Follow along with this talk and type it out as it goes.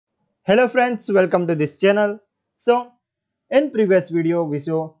Hello friends, welcome to this channel. So in previous video we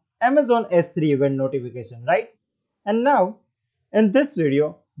saw Amazon S3 event notification, right? And now in this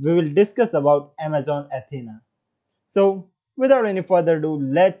video we will discuss about Amazon Athena. So without any further ado,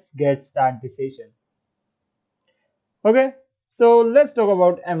 let's get start the session. Okay, so let's talk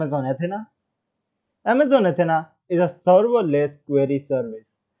about Amazon Athena. Amazon Athena is a serverless query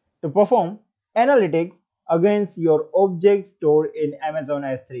service to perform analytics against your objects stored in Amazon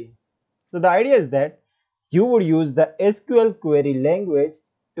S3. So the idea is that you would use the SQL query language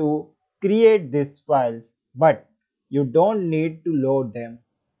to create these files, but you don't need to load them.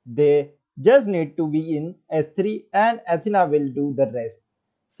 They just need to be in S3 and Athena will do the rest.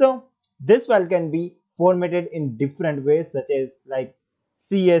 So this file can be formatted in different ways such as like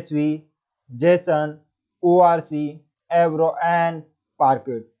CSV, JSON, ORC, Avro and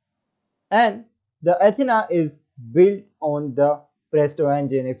Parquet. And the Athena is built on the Presto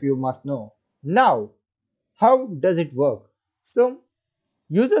engine if you must know. Now, how does it work? So,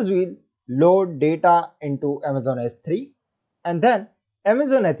 users will load data into Amazon S3 and then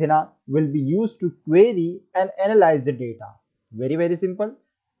Amazon Athena will be used to query and analyze the data. Very simple.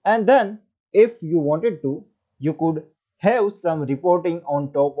 And then if you wanted to, you could have some reporting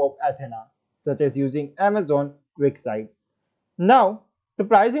on top of Athena, such as using Amazon QuickSight. Now, the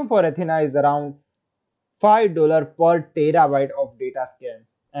pricing for Athena is around $5 per terabyte of data scale.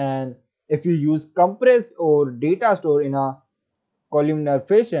 And if you use compressed or data store in a columnar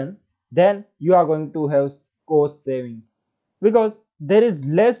fashion, then you are going to have cost saving because there is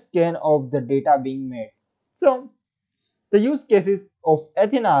less scan of the data being made. So the use cases of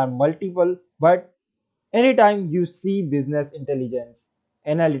Athena are multiple, but anytime you see business intelligence,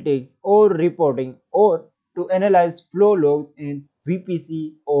 analytics or reporting or to analyze flow logs in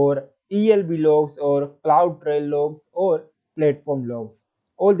VPC or ELB logs or CloudTrail logs or platform logs,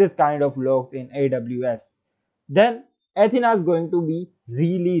 all this kind of logs in AWS, then Athena is going to be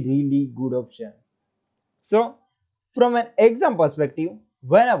really good option. So from an exam perspective,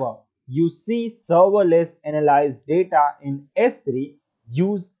 whenever you see serverless analyzed data in S3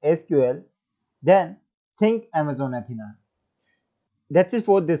 use SQL, then think Amazon Athena. That's it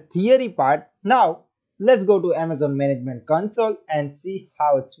for this theory part. Now let's go to Amazon Management Console and see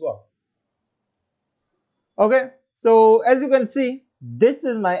how it's work. Okay, so as you can see, this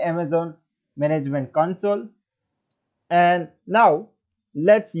is my Amazon Management Console, and now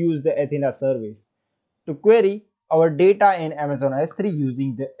let's use the Athena service to query our data in Amazon S3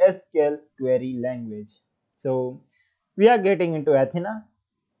 using the SQL query language. So we are getting into Athena,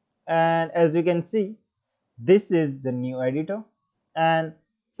 and as you can see, this is the new editor. And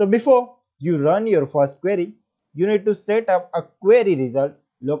so before you run your first query, you need to set up a query result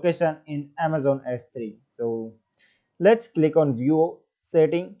location in Amazon S3. So let's click on view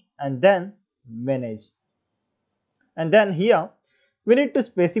setting and then manage. And then here we need to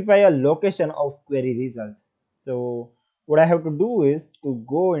specify a location of query result. So what I have to do is to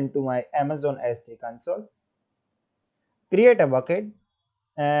go into my Amazon S3 console, create a bucket,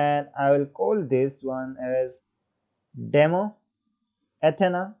 and I will call this one as demo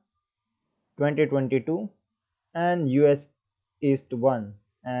Athena 2022 and US East 1,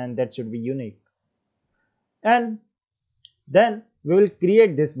 and that should be unique. And then we will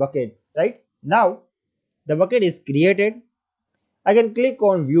create this bucket. Right now the bucket is created. I can click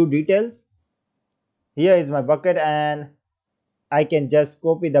on view details. Here is my bucket and I can just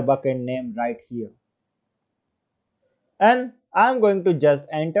copy the bucket name right here, and I'm going to just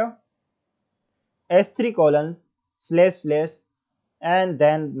enter s3 colon / and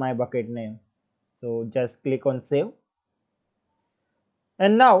then my bucket name. So just click on save,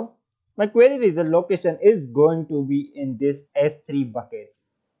 and now my query result location is going to be in this S3 buckets.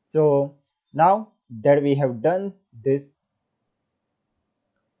 So now that we have done this,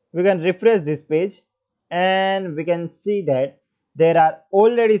 we can refresh this page and we can see that there are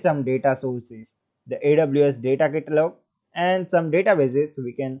already some data sources, the AWS data catalog and some databases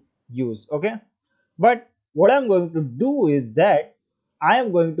we can use. Okay, but what I'm going to do is that I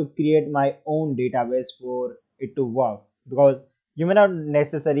am going to create my own database for it to work, because you may not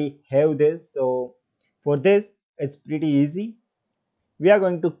necessarily have this. So for this it's pretty easy. We are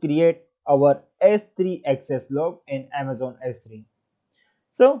going to create our S3 access log in Amazon S3.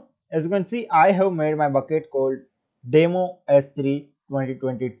 So as you can see, I have made my bucket called demo S3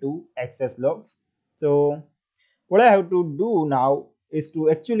 2022 access logs. So what I have to do now is to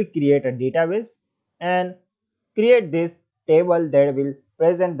actually create a database and create this table that will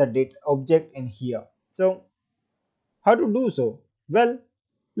present the data object in here. So how to do so? Well,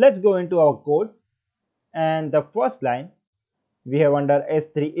 let's go into our code, and the first line we have under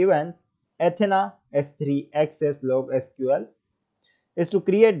S3 events, Athena S3 access log SQL is to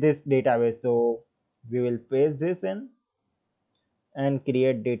create this database. So we will paste this in and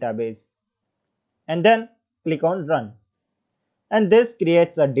create database and then click on run, and this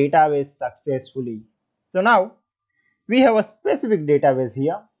creates a database successfully. So now we have a specific database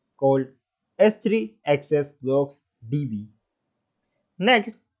here called S3 access logs DB.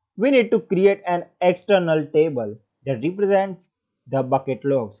 Next, we need to create an external table that represents the bucket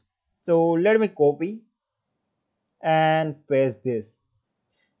logs. So let me copy and paste this.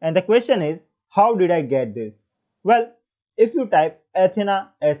 And the question is, how did I get this? Well, if you type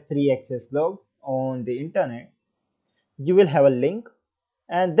Athena S3 access log on the internet, you will have a link,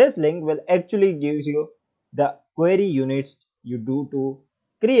 and this link will actually give you the query units you do to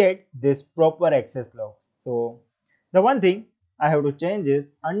create this proper access log. So the one thing I have to change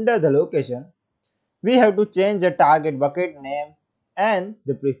is under the location, we have to change the target bucket name and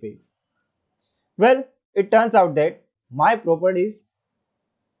the prefix. Well, it turns out that my properties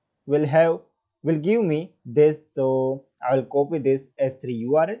will give me this, so I will copy this S3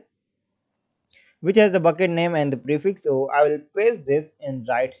 URL which has the bucket name and the prefix, so I will paste this in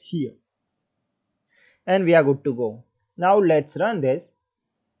right here and we are good to go. Now let's run this,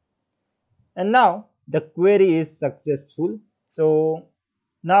 and now the query is successful. So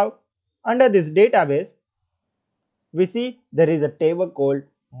now under this database we see there is a table called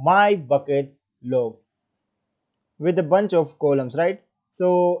my buckets logs with a bunch of columns, right?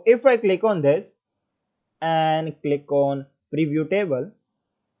 So if I click on this and click on preview table,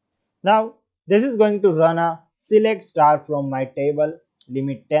 now this is going to run a select star from my table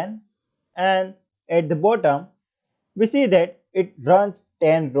limit 10, and at the bottom we see that it runs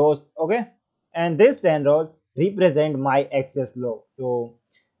 10 rows, okay, and these 10 rows represent my access log. So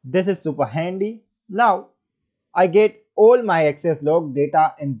this is super handy. Now I get all my access log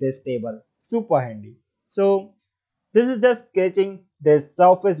data in this table, super handy. So this is just sketching this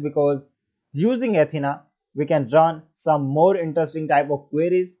surface, because using Athena we can run some more interesting type of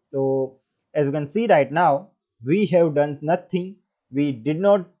queries. So as you can see right now, we have done nothing, we did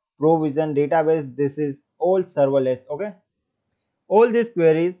not provision database, this is all serverless, okay. All these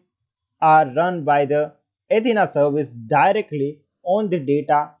queries are run by the Athena service directly on the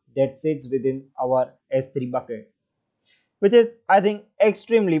data that sits within our S3 bucket, which is, I think,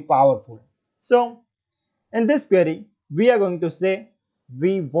 extremely powerful. So in this query, we are going to say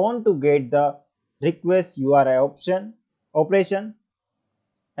we want to get the request URI operation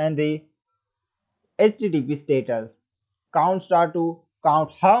and the HTTP status, count star to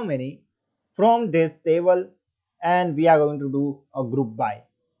count how many from this table, and we are going to do a group by.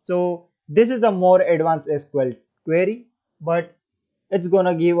 So this is a more advanced SQL query, but it's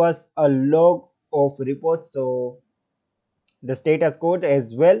gonna give us a log of reports, so the status code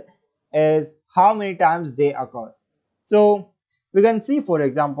as well as how many times they occur. So we can see, for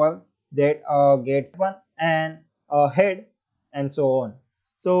example, that get one and a head and so on.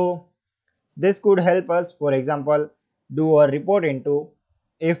 So this could help us, for example, do a report into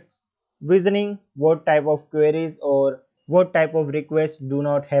if visioning what type of queries or what type of requests do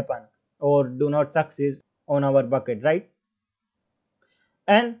not happen or do not succeed on our bucket, right?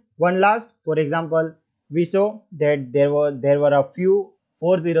 And one last, for example, we saw that there were a few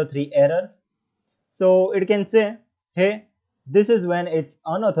 403 errors. So it can say, hey, this is when it's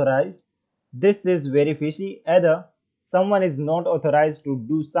unauthorized, this is very fishy, either someone is not authorized to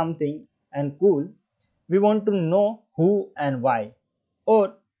do something and cool, we want to know who and why.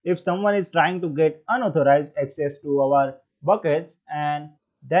 Or if someone is trying to get unauthorized access to our buckets, and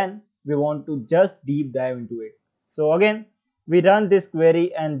then we want to just deep dive into it. So again, we run this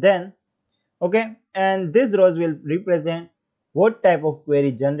query and then, okay, and these rows will represent what type of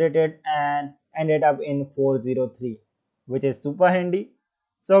query generated and ended up in 403, which is super handy.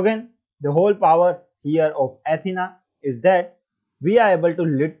 So again, the whole power here of Athena is that we are able to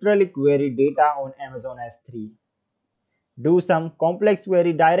literally query data on Amazon S3, do some complex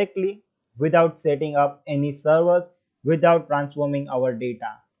query directly without setting up any servers, without transforming our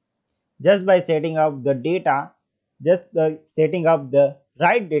data, just by setting up the data, just by setting up the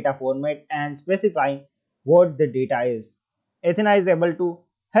right data format and specifying what the data is. Athena is able to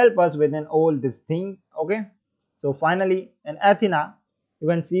help us within all these things, okay. So finally in Athena you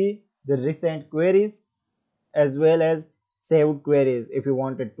can see the recent queries as well as saved queries if you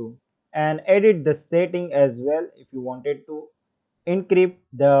wanted to, and edit the setting as well if you wanted to encrypt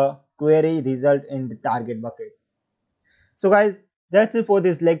the query result in the target bucket. So guys, that's it for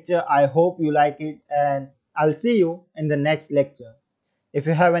this lecture. I hope you like it, and I'll see you in the next lecture. If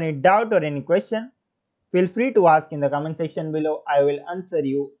you have any doubt or any question, Feel free to ask in the comment section below. I will answer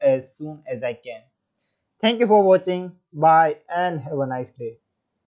you as soon as I can. Thank you for watching. Bye and have a nice day.